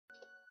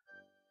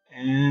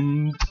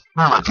And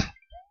not.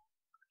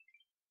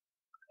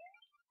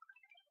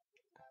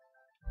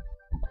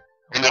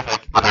 I wonder if I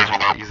could get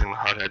without using the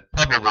hothead.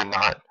 Probably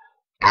not,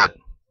 but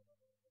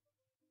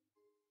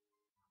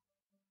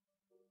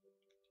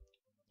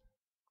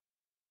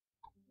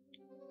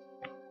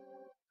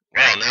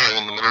well, now I'm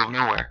in the middle of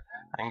nowhere.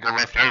 I can go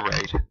left or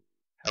right.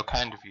 How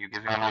kind of you,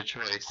 giving me a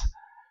choice.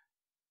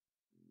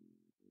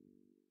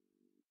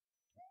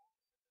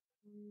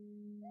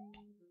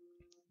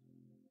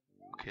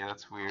 Okay,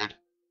 that's weird.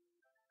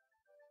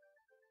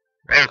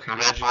 Oh,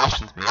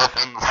 congratulations, man. I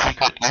found the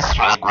secret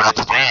Easter egg where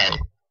to die.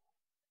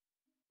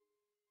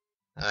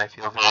 And I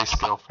feel very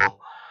skillful.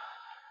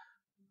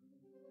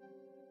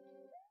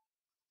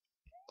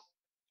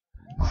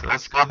 So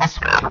let's go this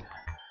way.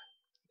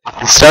 If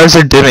the stars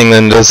are dimming,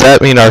 then does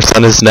that mean our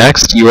sun is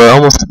next? You are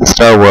almost at the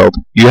star world.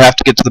 You have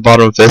to get to the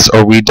bottom of this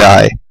or we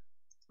die.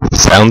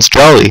 Sounds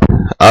jolly.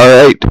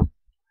 Alright.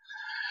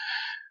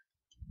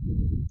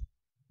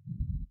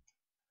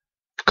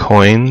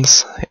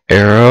 Coins.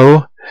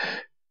 Arrow.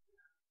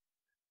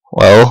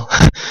 Well,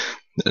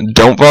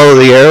 don't follow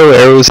the arrow.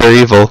 Arrows are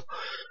evil.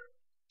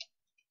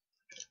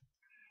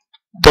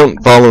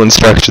 Don't follow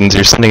instructions.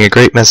 You're sending a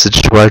great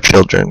message to our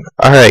children.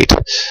 Alright.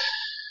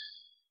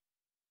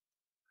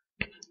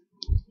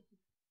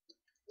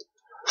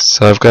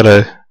 So I've got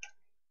a...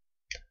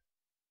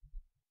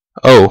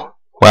 Oh,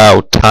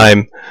 wow,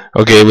 time.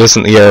 Okay, it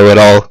wasn't the arrow at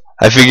all.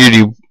 I figured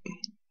you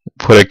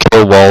put a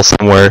kill wall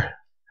somewhere.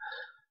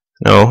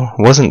 No,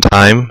 it wasn't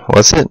time,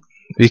 was it?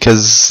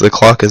 Because the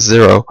clock is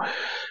 0.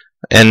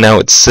 And now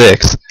it's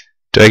 6.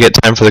 Do I get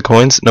time for the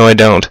coins? No, I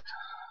don't.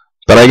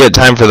 But I get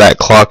time for that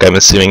clock, I'm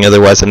assuming.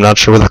 Otherwise, I'm not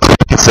sure what the clock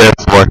is there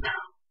for.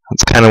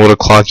 That's kind of what a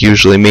clock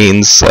usually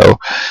means, so...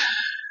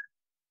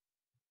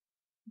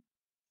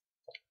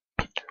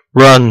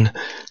 Run!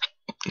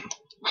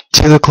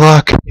 To the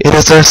clock! It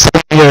is our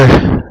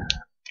savior!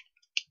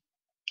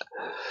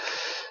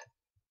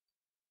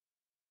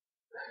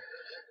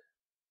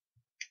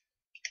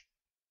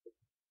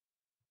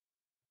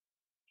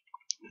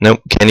 Nope,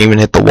 can't even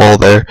hit the wall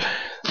there.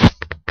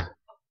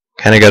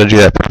 Kinda gotta do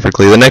that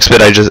perfectly. The next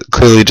bit I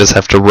clearly just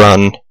have to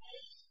run.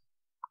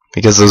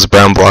 Because those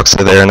brown blocks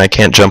are there and I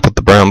can't jump with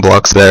the brown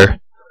blocks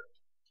there.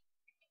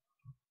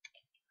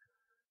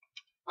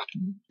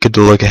 Good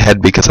to look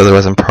ahead because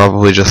otherwise I'm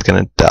probably just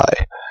gonna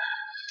die.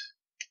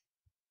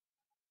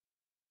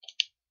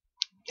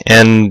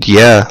 And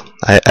yeah,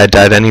 I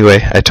died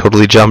anyway. I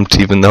totally jumped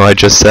even though I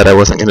just said I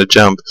wasn't gonna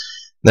jump.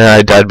 Then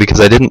I died because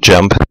I didn't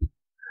jump.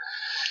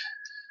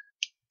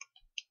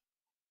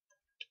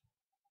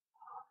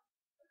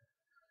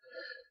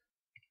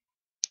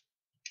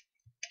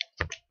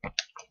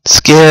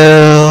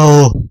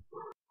 Skill!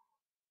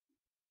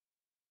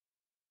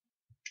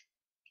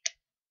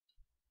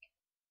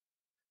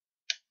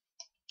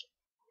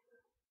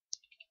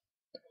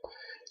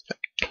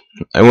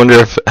 I wonder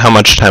if how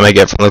much time I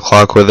get from the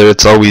clock, whether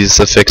it's always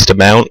a fixed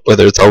amount,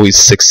 whether it's always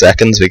 6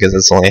 seconds, because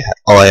that's only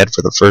all I had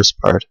for the first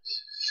part.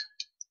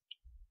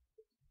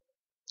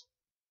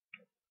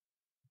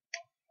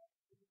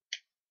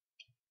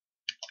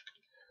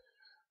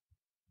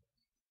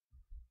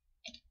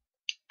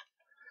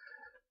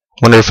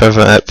 Wonder if I'm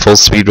at full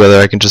speed,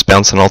 whether I can just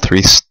bounce on all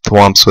 3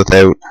 thwomps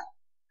without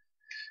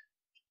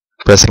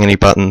pressing any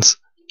buttons.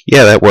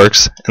 Yeah, that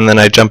works. And then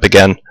I jump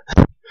again.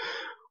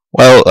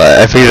 Well,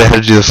 I figured out how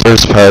to do the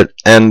first part,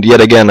 and yet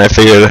again I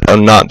figured out how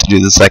not to do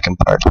the second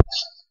part.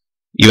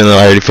 Even though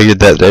I already figured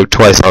that out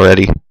twice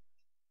already.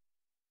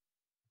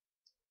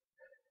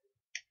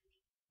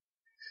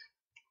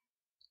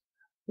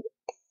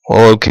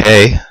 Well,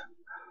 okay.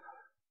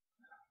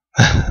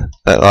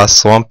 That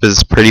last swamp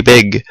is pretty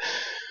big.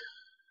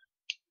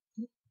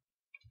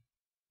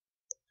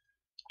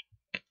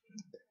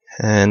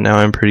 And now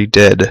I'm pretty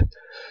dead.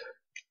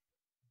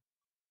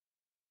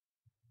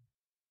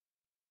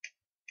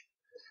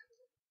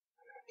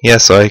 Yeah,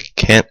 so I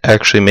can't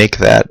actually make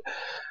that.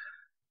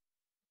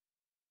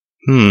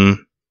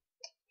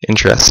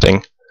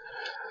 Interesting.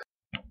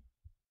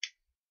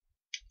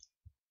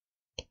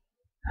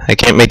 I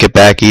can't make it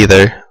back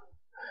either.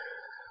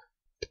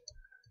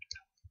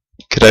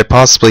 Could I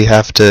possibly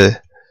have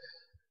to...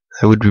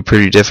 That would be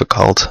pretty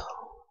difficult.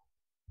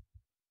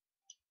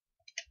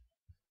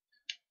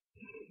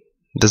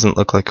 It doesn't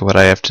look like what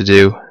I have to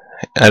do.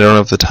 I don't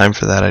have the time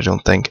for that, I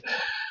don't think.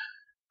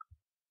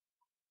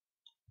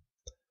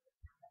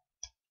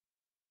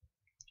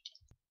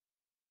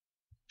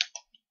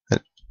 I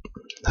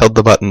held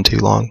the button too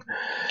long.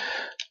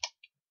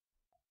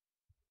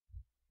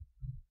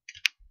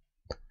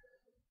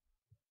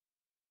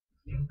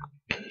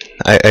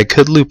 I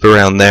could loop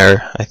around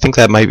there. I think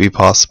that might be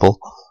possible.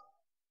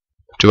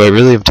 Do I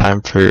really have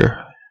time to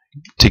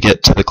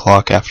get to the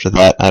clock after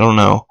that? I don't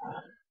know.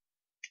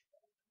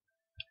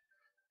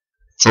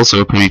 It's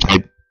also a pretty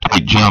tight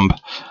jump.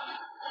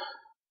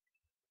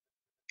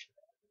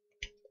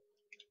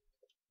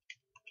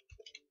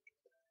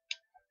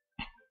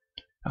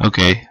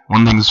 Okay,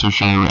 one thing's for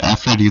sure,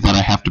 after I do that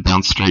I have to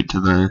bounce straight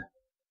to the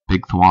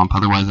big thwomp,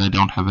 otherwise I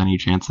don't have any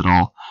chance at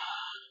all.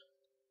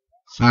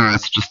 So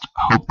let's just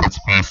hope that's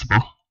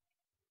possible.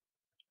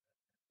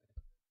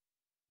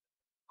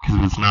 Because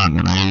if it's not,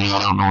 then I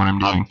don't know what I'm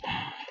doing.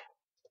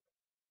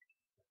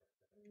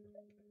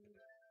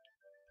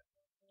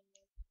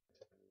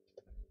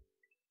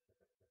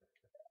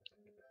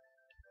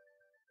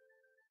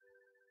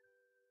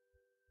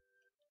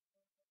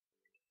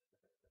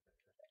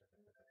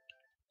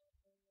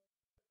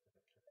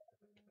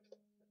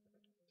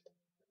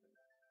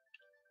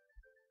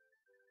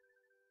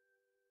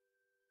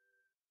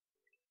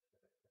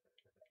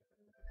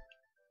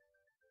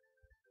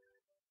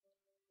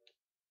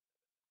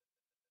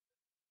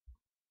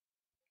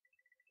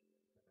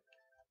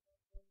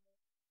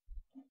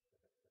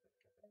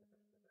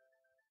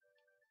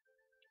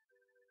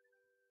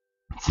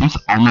 It seems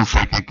almost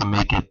like I can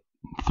make it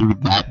through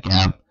that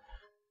gap.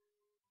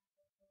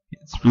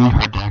 It's really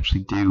hard to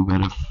actually do,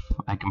 but if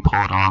I can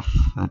pull it off,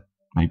 that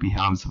might be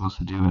how I'm supposed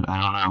to do it. I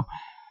don't know.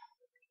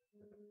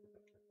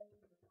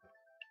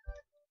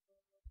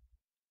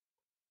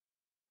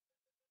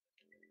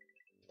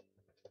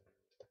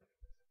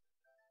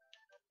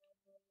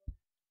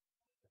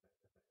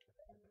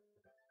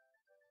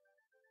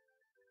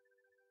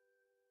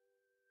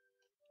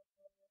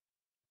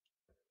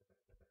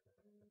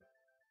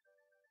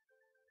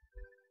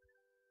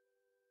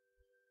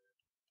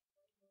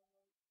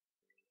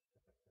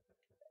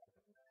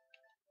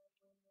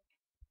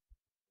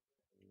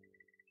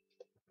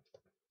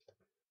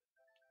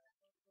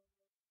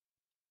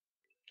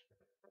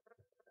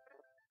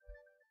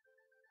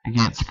 I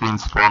can't screen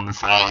scroll on the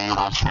side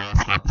either, so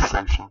that's not the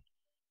solution.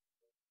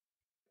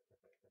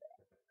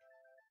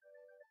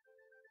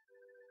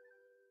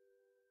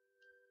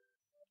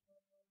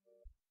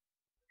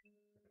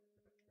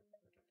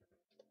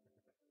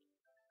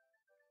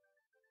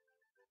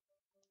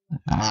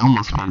 I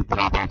almost made it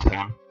through that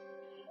time.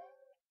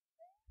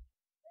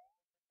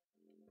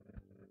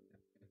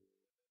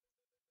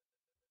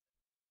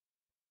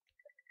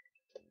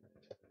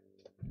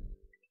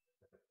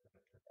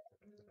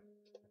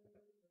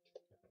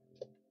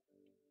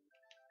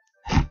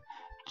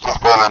 Just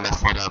barely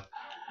messed it up.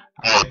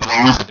 Alright, but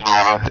I'm using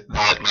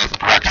that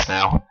method works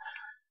now.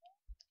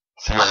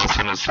 See what else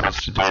I'm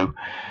supposed to do.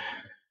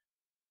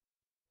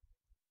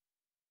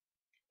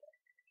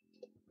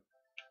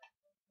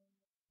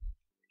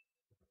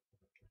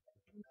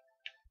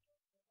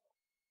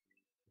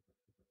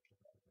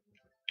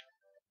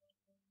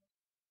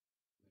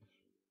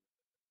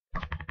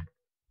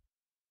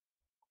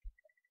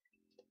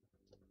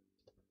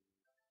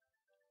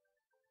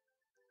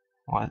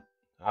 What?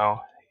 Oh.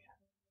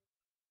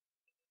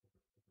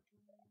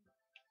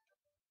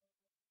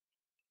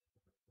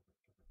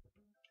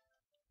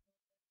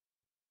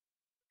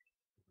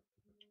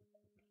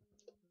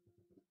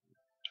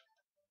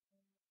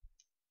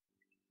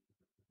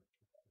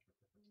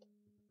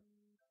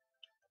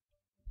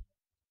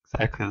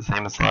 Exactly the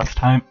same as last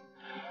time.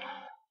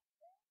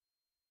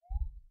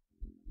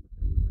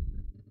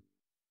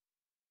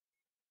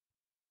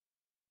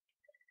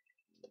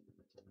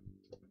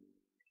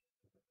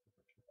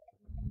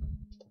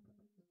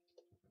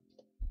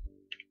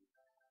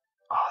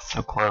 Oh,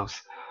 so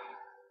close.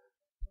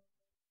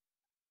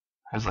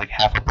 There's like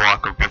half a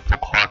block of the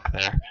clock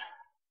there.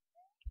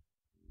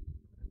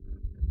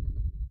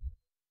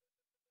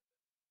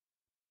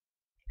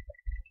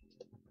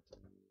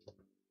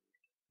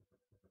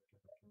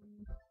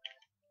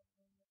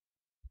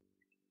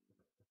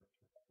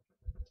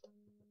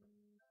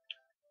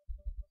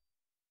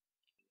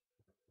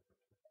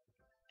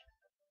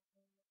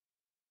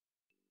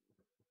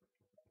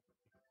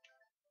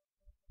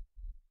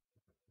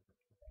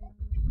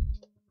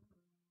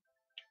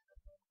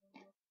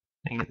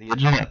 Dang it, the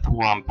edge of that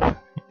thwomp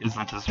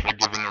isn't as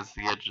forgiving as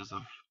the edges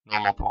of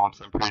normal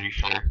thwomps, I'm pretty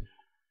sure.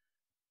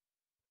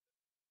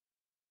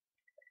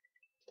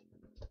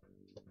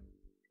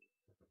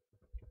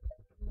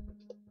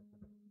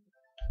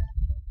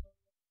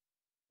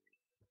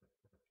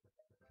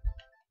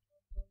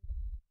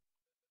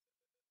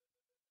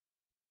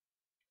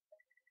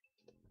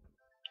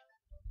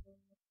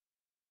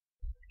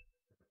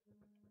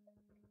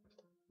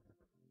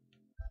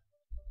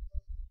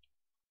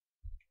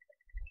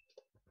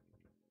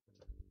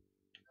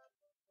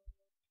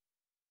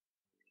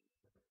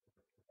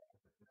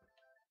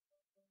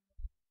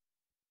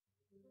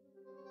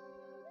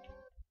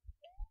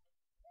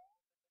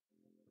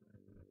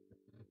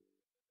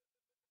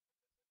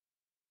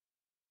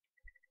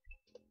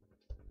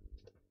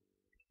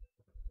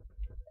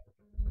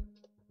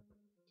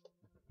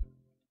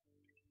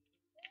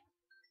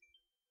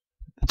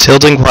 The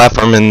tilting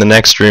platform in the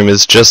next room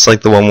is just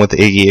like the one with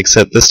Iggy,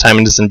 except this time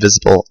it is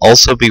invisible.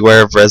 Also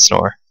beware of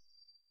Reznor.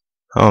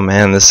 Oh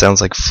man, this sounds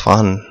like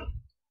fun.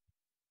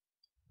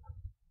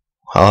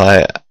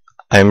 Well,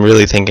 I'm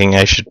really thinking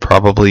I should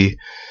probably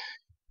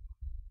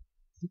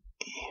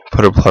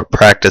put a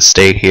practice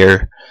state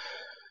here.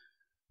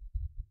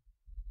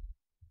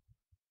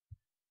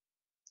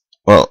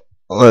 Well,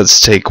 let's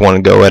take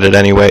one go at it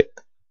anyway.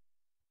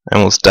 I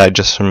almost died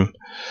just from...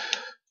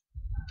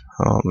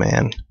 Oh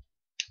man.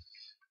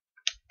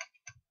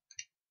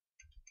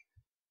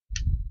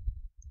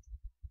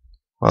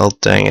 Well,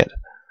 dang it.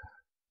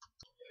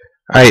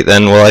 Alright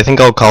then, well I think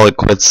I'll call it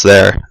quits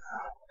there.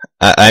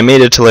 I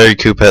made it to Larry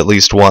Koopa at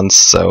least once,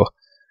 so...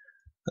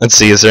 Let's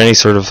see, is there any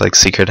sort of like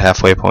secret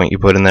halfway point you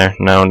put in there?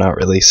 No, not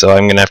really, so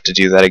I'm gonna have to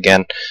do that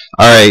again.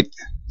 Alright,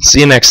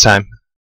 see you next time.